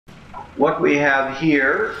What we have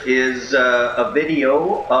here is a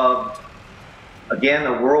video of, again,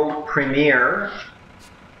 a world premiere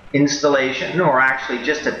installation, or actually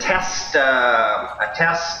just a test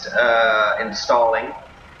installing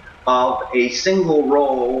of a single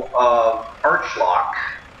row of arch lock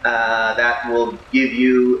that will give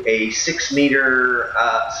you a 6-meter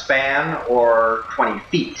span or 20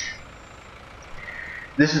 feet.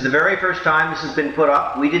 This is the very first time this has been put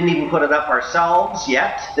up. We didn't even put it up ourselves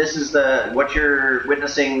yet. This is what you're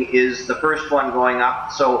witnessing is the first one going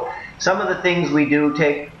up. So some of the things we do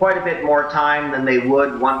take quite a bit more time than they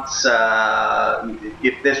would once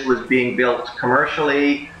if this was being built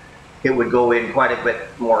commercially. It would go in quite a bit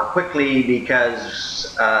more quickly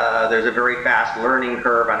because there's a very fast learning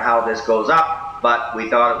curve on how this goes up, but we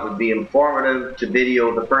thought it would be informative to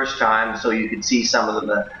video the first time so you could see some of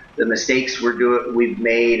the mistakes we've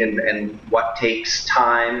made and what takes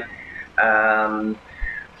time.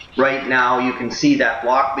 Right now you can see that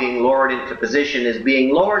block being lowered into position is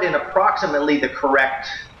being lowered in approximately the correct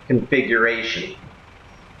configuration.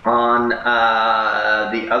 On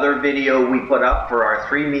the other video we put up for our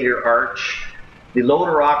 3-meter arch, the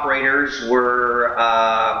loader operators were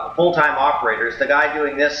full-time operators. The guy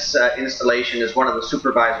doing this installation is one of the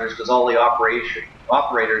supervisors because all the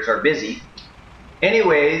operators are busy.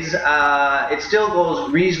 Anyways, it still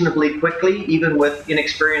goes reasonably quickly, even with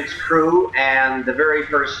inexperienced crew, and the very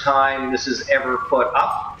first time this is ever put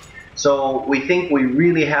up. So we think we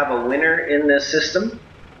really have a winner in this system.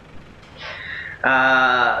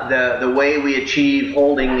 The way we achieve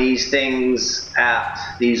holding these things at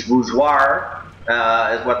these voussoirs,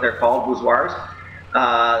 is what they're called, voussoirs.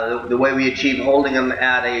 The way we achieve holding them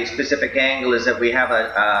at a specific angle is that we have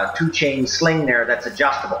a 2-chain sling there that's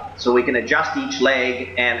adjustable. So we can adjust each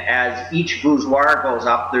leg, and as each voussoir goes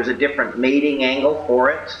up, there's a different mating angle for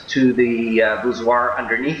it to the voussoir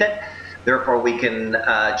underneath it. Therefore, we can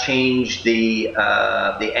change the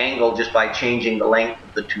angle just by changing the length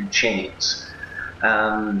of the 2 chains.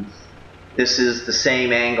 This is the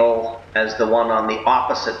same angle as the one on the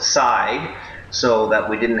opposite side, so that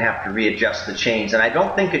we didn't have to readjust the chains. And I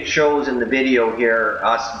don't think it shows in the video here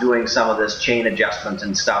us doing some of this chain adjustment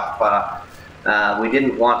and stuff. We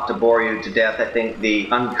didn't want to bore you to death. I think the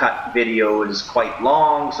uncut video is quite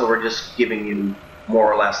long, so we're just giving you more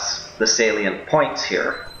or less the salient points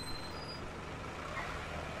here.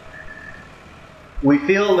 We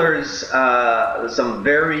feel there's some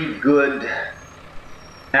very good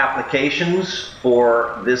applications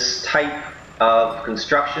for this type of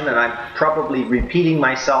construction, and I'm probably repeating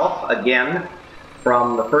myself again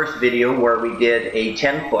from the first video where we did a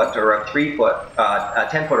 10-foot or a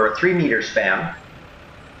 10-foot or a 3-meter span.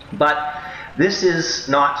 But this is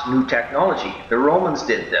not new technology. The Romans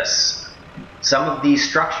did this. Some of these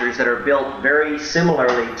structures that are built very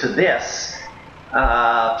similarly to this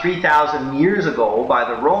 3,000 years ago by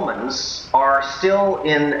the Romans are still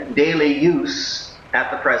in daily use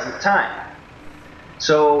at the present time.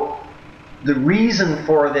 So the reason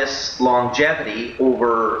for this longevity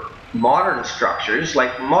over modern structures,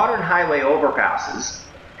 like modern highway overpasses,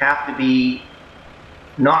 have to be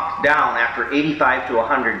knocked down after 85 to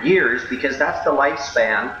 100 years because that's the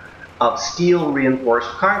lifespan of steel reinforced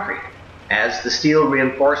concrete. As the steel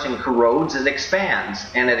reinforcing corrodes, it expands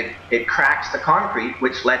and it cracks the concrete,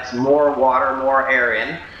 which lets more water, more air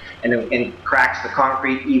in, and cracks the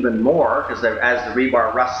concrete even more because as the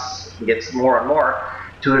rebar rusts, it gets more and more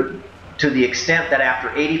to the extent that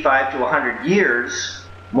after 85 to 100 years,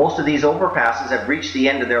 most of these overpasses have reached the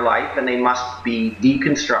end of their life and they must be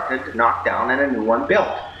deconstructed, knocked down, and a new one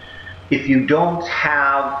built. If you don't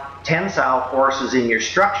have tensile forces in your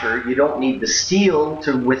structure, you don't need the steel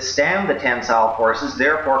to withstand the tensile forces,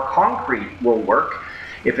 therefore concrete will work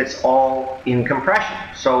if it's all in compression.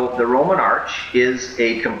 So the Roman arch is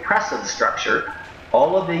a compressive structure.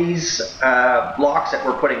 All of these blocks that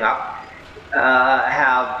we're putting up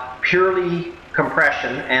have purely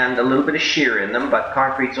compression and a little bit of shear in them, but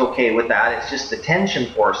concrete's okay with that. It's just the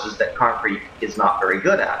tension forces that concrete is not very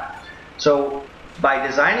good at. So by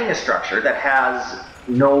designing a structure that has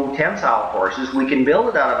no tensile forces, we can build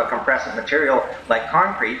it out of a compressive material like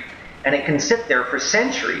concrete, and it can sit there for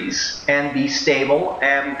centuries and be stable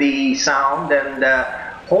and be sound, and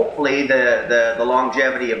hopefully the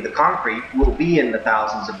longevity of the concrete will be in the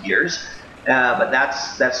thousands of years, but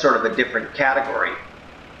that's sort of a different category.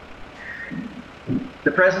 The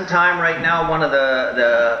present time right now, one of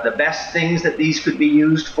the best things that these could be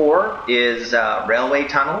used for is railway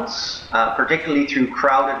tunnels, particularly through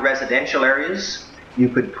crowded residential areas. You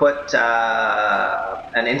could put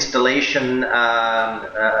an installation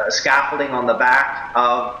scaffolding on the back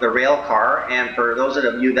of the rail car, and for those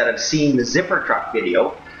of you that have seen the zipper truck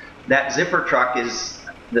video, that zipper truck is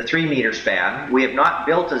the 3-meter span. We have not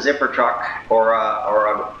built a zipper truck or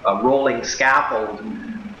a rolling scaffold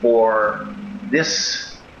for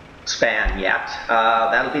this span yet.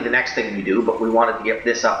 That'll be the next thing we do, but we wanted to get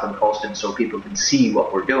this up and posted so people can see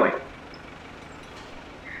what we're doing.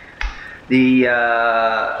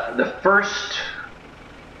 The first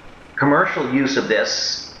commercial use of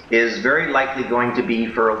this is very likely going to be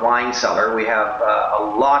for a wine cellar. We have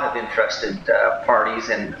a lot of interested parties,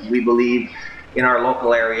 and we believe in our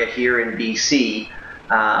local area here in BC,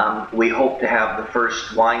 we hope to have the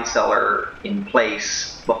first wine cellar in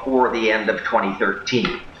place before the end of 2013.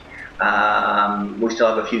 We still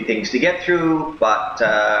have a few things to get through, but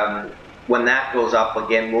when that goes up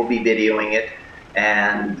again, we'll be videoing it,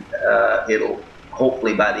 and it'll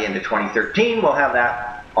hopefully by the end of 2013 we'll have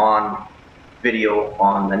that on video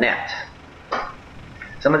on the net.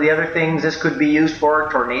 Some of the other things this could be used for: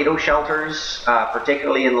 tornado shelters,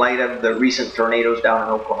 particularly in light of the recent tornadoes down in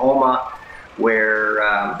Oklahoma,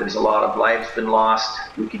 where there's a lot of lives been lost.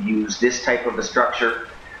 We could use this type of a structure,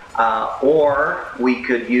 or we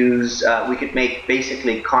could use we could make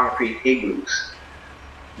basically concrete igloos.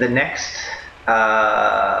 The next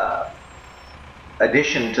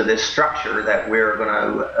addition to this structure that we're going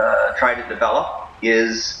to try to develop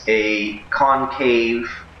is a concave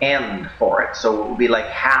end for it. So it will be like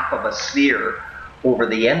half of a sphere over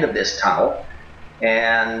the end of this tunnel,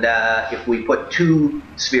 and if we put two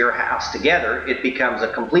sphere halves together, it becomes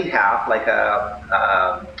a complete half, like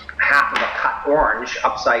a half of a cut orange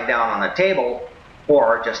upside down on a table,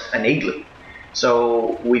 or just an igloo.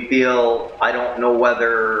 So we feel, I don't know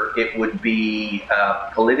whether it would be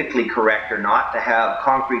politically correct or not to have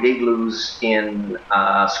concrete igloos in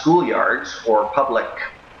schoolyards or public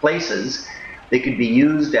places. They could be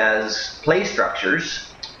used as play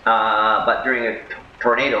structures, but during a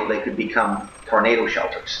tornado they could become tornado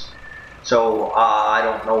shelters. So I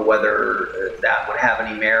don't know whether that would have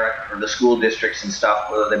any merit for the school districts and stuff,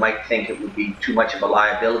 whether they might think it would be too much of a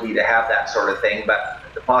liability to have that sort of thing, but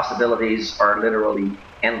the possibilities are literally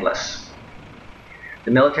endless.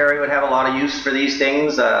 The military would have a lot of use for these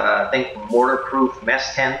things. Think mortar-proof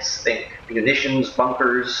mess tents, think munitions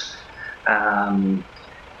bunkers.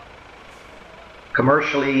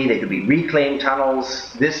 Commercially, they could be reclaim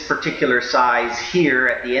tunnels. This particular size here,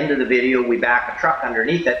 at the end of the video, we back a truck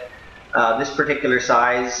underneath it. This particular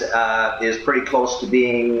size is pretty close to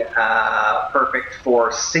being perfect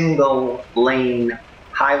for single lane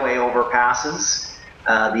highway overpasses.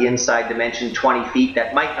 The inside dimension 20 feet,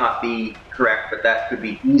 that might not be correct, but that could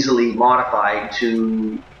be easily modified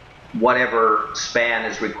to whatever span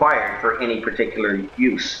is required for any particular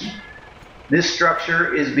use. This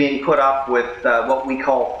structure is being put up with what we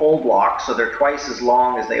call full blocks, so they're twice as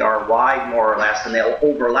long as they are wide, more or less, and they'll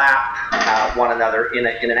overlap one another. In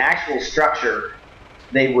an actual structure,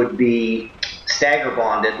 they would be stagger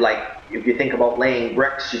bonded. Like if you think about laying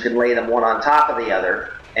bricks, you can lay them one on top of the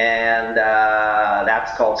other, and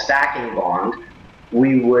that's called stacking bond.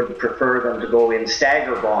 We would prefer them to go in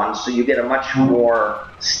stagger bond, so you get a much more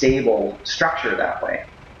stable structure that way.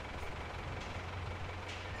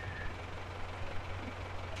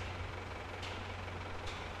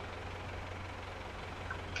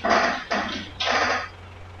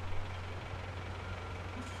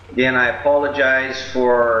 Again, I apologize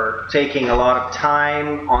for taking a lot of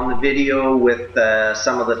time on the video with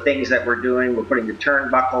some of the things that we're doing. We're putting the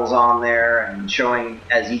turnbuckles on there and showing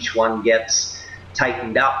as each one gets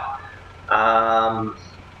tightened up.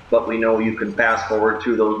 But we know you can fast forward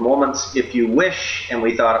through those moments if you wish, and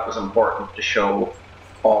we thought it was important to show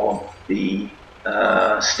all of the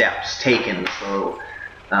steps taken so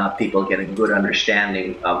people get a good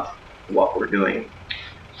understanding of what we're doing.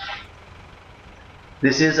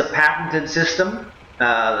 This is a patented system.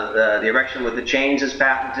 The erection with the chains is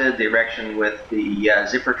patented. The erection with the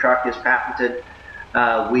zipper truck is patented.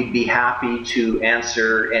 We'd be happy to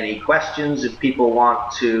answer any questions if people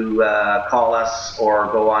want to call us or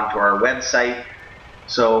go onto our website.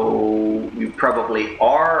 So you probably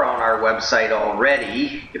are on our website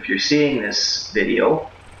already if you're seeing this video.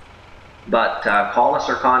 But call us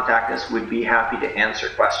or contact us. We'd be happy to answer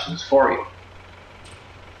questions for you.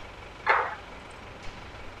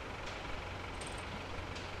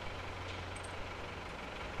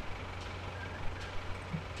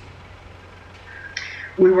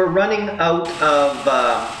 We were running out of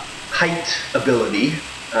height ability,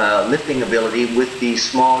 lifting ability with these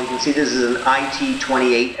small, you can see this is an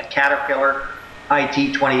IT-28, a Caterpillar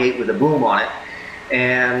IT-28 with a boom on it.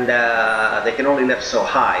 and they can only lift so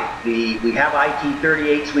high. We have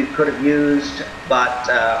IT38s we could have used, but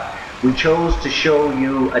we chose to show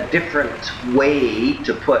you a different way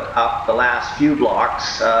to put up the last few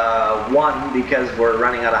blocks. One, because we're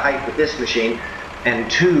running out of height with this machine, and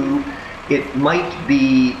two, it might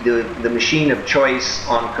be the machine of choice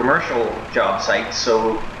on commercial job sites.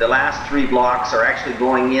 So the last 3 blocks are actually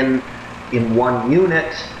going in one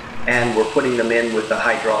unit, and we're putting them in with the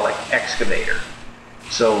hydraulic excavator.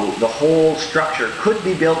 So the whole structure could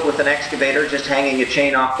be built with an excavator, just hanging a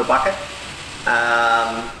chain off the bucket.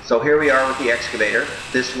 So here we are with the excavator.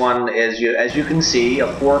 This one is, as you can see, a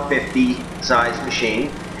 450 size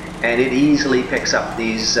machine, and it easily picks up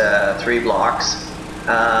these 3 blocks.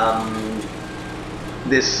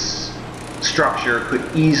 This structure could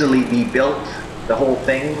easily be built, the whole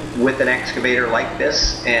thing, with an excavator like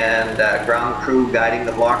this, and ground crew guiding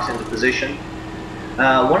the blocks into position.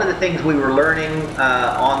 One of the things we were learning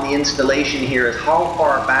on the installation here is how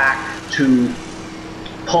far back to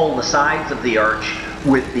pull the sides of the arch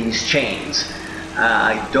with these chains.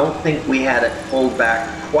 I don't think we had it pulled back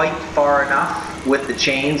quite far enough with the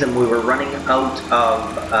chains, and we were running out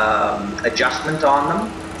of adjustment on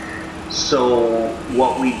them. So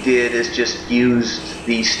what we did is just used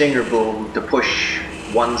the stinger boom to push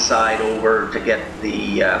one side over to get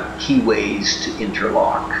the keyways to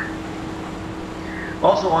interlock.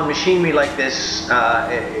 Also, on machinery like this,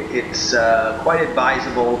 it's quite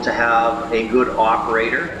advisable to have a good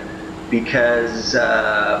operator, because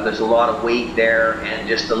there's a lot of weight there, and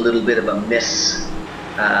just a little bit of a miss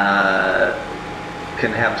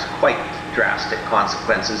can have quite drastic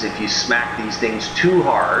consequences. If you smack these things too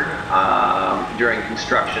hard during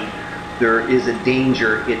construction, there is a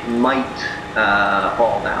danger it might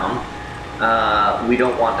fall down. We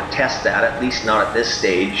don't want to test that, at least not at this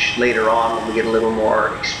stage. Later on, when we get a little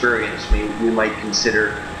more experience, we might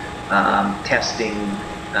consider testing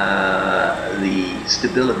the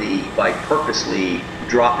stability by purposely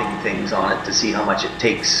dropping things on it to see how much it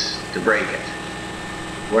takes to break it.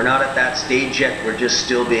 We're not at that stage yet. We're just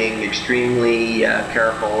still being extremely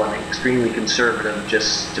careful and extremely conservative,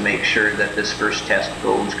 just to make sure that this first test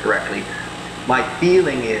goes correctly. My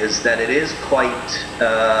feeling is that it is quite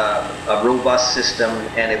a robust system,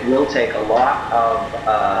 and it will take a lot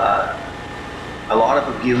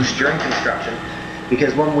of abuse during construction,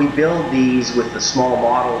 because when we build these with the small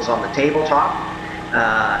models on the tabletop,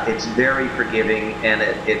 it's very forgiving, and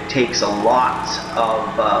it takes a lot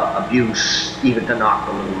of abuse even to knock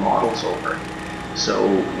the little models over. So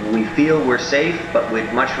we feel we're safe, but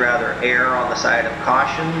we'd much rather err on the side of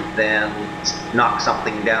caution than knock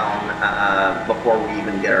something down before we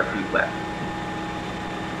even get our feet wet.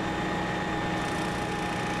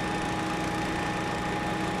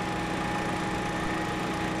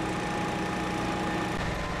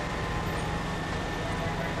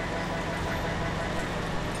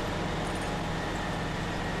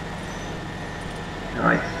 Now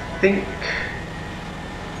I think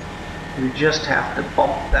we just have to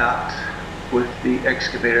bump that with the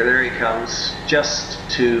excavator. There he comes, just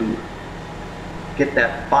to get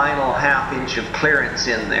that final ½ inch of clearance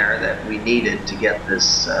in there that we needed to get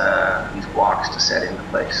this these blocks to set into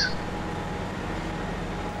place.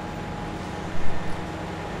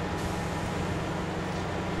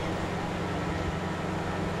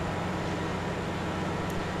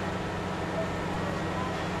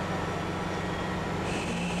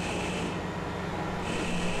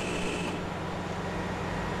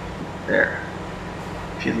 There.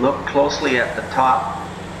 If you look closely at the top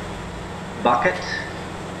bucket,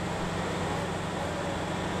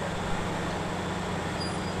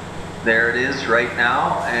 there it is right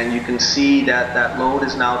now, and you can see that that load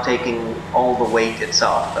is now taking all the weight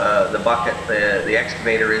itself. The bucket, the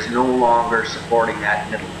excavator is no longer supporting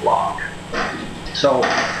that middle block. So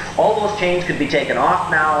all those chains could be taken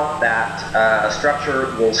off now. That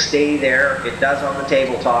structure will stay there. It does on the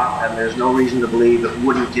tabletop, and there's no reason to believe it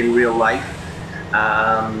wouldn't in real life.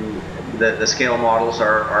 The scale models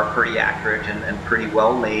are pretty accurate and pretty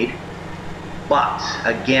well made. But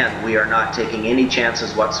again, we are not taking any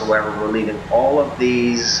chances whatsoever. We're leaving all of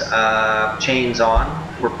these chains on.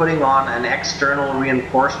 We're putting on an external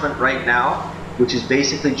reinforcement right now, which is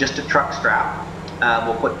basically just a truck strap.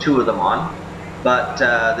 We'll put 2 of them on. But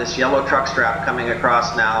this yellow truck strap coming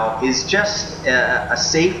across now is just a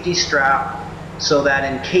safety strap, so that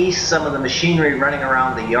in case some of the machinery running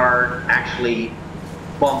around the yard actually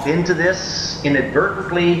bump into this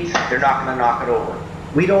inadvertently, they're not going to knock it over.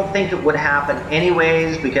 We don't think it would happen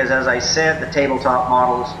anyways, because as I said, the tabletop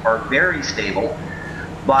models are very stable.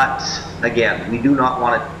 But again, we do not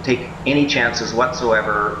want to take any chances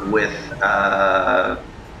whatsoever with an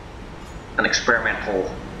experimental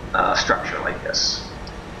structure like this.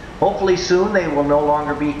 Hopefully soon they will no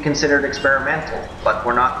longer be considered experimental, but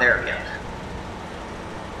we're not there yet.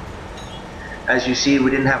 As you see,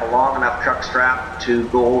 we didn't have a long enough truck strap to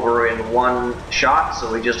go over in one shot,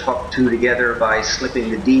 so we just hooked two together by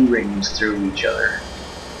slipping the D-rings through each other.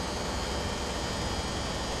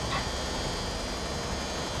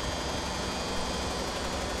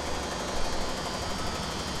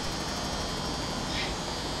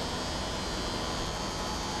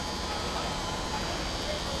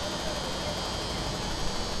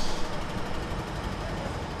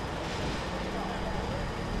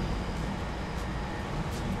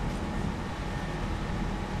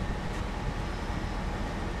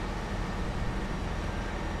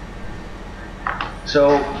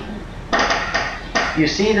 So you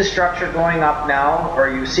see the structure going up now, or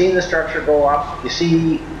you've seen the structure go up. You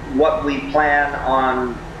see what we plan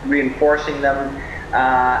on reinforcing them,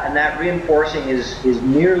 and that reinforcing is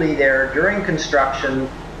merely there during construction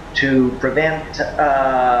to prevent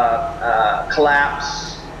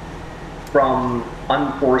collapse from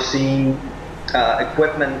unforeseen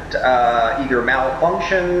equipment, either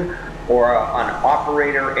malfunction or an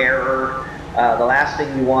operator error. The last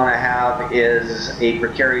thing you want to have is a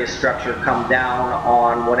precarious structure come down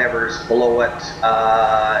on whatever's below it,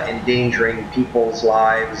 endangering people's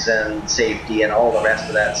lives and safety and all the rest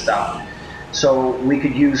of that stuff. So we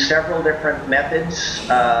could use several different methods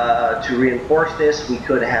to reinforce this. We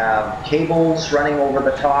could have cables running over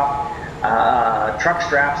the top, truck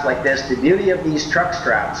straps like this. The beauty of these truck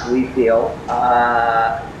straps, we feel,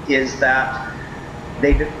 is that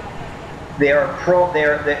they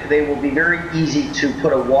will be very easy to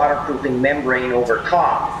put a waterproofing membrane over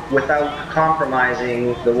top without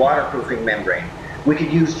compromising the waterproofing membrane. We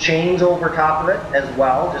could use chains over top of it as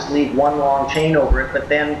well, just leave one long chain over it, but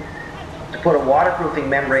then to put a waterproofing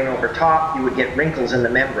membrane over top, you would get wrinkles in the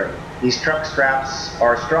membrane. These truck straps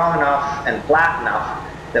are strong enough and flat enough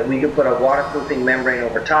that we could put a waterproofing membrane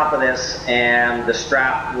over top of this and the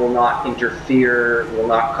strap will not interfere, will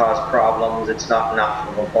not cause problems. It's not enough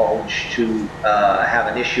of a bulge to have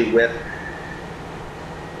an issue with.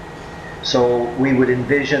 So we would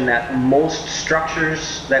envision that most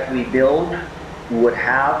structures that we build would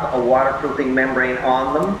have a waterproofing membrane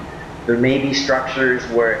on them. There may be structures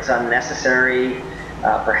where it's unnecessary.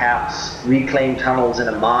 Perhaps reclaimed tunnels in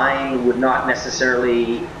a mine would not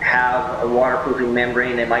necessarily have a waterproofing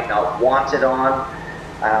membrane. They might not want it on.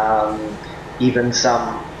 Even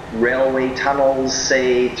some railway tunnels,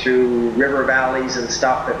 say through river valleys and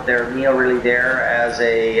stuff, if they're really there as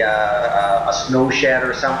a snow shed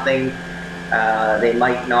or something, they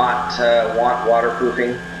might not want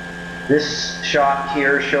waterproofing. This shot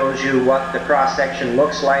here shows you what the cross section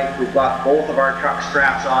looks like. We've got both of our truck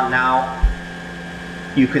straps on now.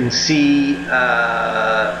 You can see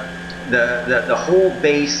the whole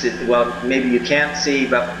base, well, maybe you can't see,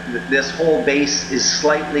 but this whole base is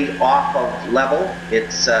slightly off of level.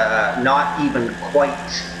 It's not even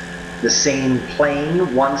quite the same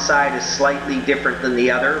plane. One side is slightly different than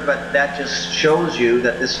the other, but that just shows you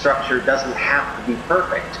that this structure doesn't have to be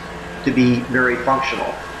perfect to be very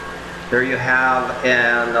functional. There you have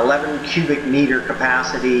an 11 cubic meter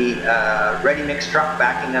capacity ready-mix truck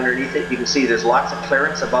backing underneath it. You can see there's lots of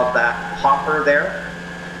clearance above that hopper there.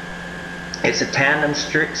 It's a tandem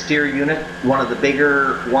steer unit, one of the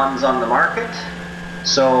bigger ones on the market.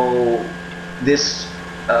 So this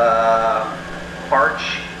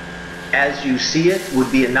arch, as you see it,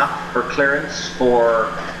 would be enough for clearance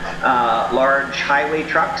for large highway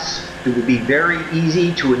trucks. It would be very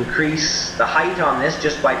easy to increase the height on this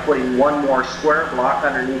just by putting one more square block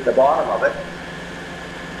underneath the bottom of it.